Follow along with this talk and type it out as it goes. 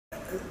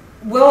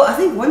Well, I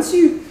think once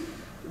you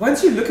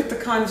look at the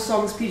kind of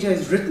songs PJ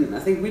has written, I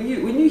think when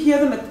you hear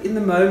them in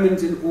the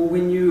moment, or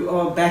when you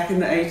are back in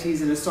the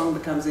 80s and a song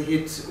becomes a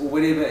hit or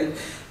whatever, and,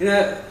 you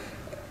know,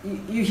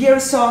 you hear a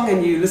song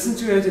and you listen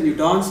to it and you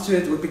dance to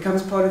it, or it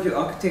becomes part of your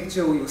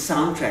architecture or your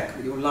soundtrack,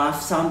 or your life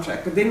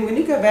soundtrack. But then when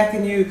you go back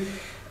and you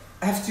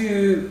have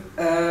to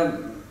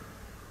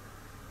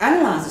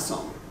analyze a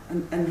song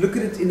and look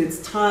at it in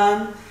its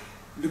time,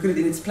 look at it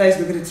in its place,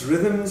 look at its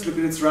rhythms, look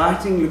at its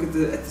writing, look at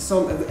the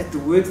song, at the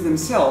words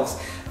themselves.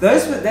 That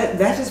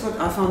is what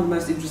I found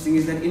most interesting,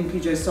 is that in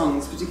PJ's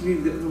songs,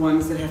 particularly the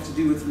ones that have to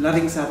do with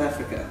loving South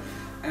Africa,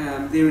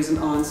 there is an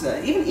answer.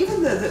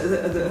 Even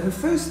her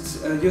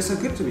first "You're So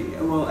Good to Me,"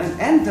 well,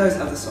 and those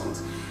other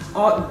songs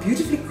are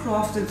beautifully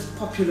crafted,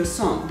 popular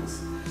songs.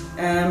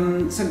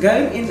 So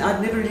going in,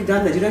 I'd never really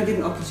done that. You don't get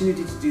an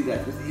opportunity to do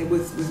that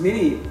with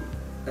many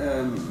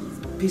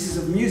pieces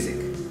of music,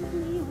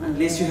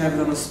 unless you have it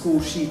on a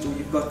score sheet or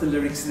you've got the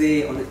lyrics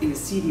there in a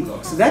CD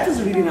box. So that was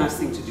a really nice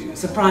thing to do, a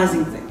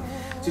surprising thing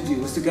to do,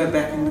 was to go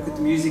back and look at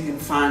the music and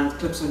find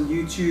clips on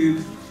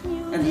YouTube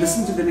and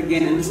listen to them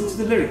again and listen to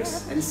the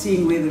lyrics and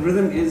seeing where the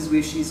rhythm is,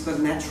 where she's got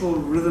a natural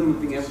rhythm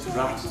of being able to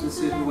write it in a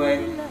certain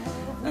way.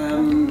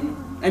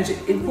 And to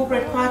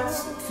incorporate quite,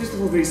 first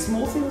of all, very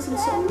small things in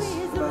songs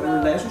about a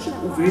relationship,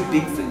 or very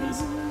big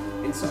things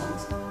in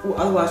songs. Or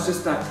otherwise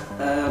just like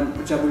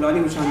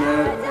Jabulani, which I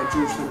know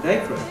George van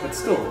Dijk wrote, but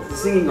still, the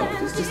singing of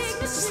it is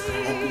just a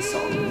happy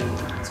song.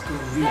 It's a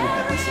really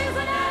happy song.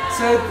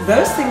 So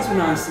those things were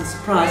nice and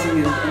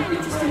surprising and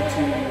interesting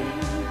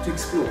to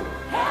explore.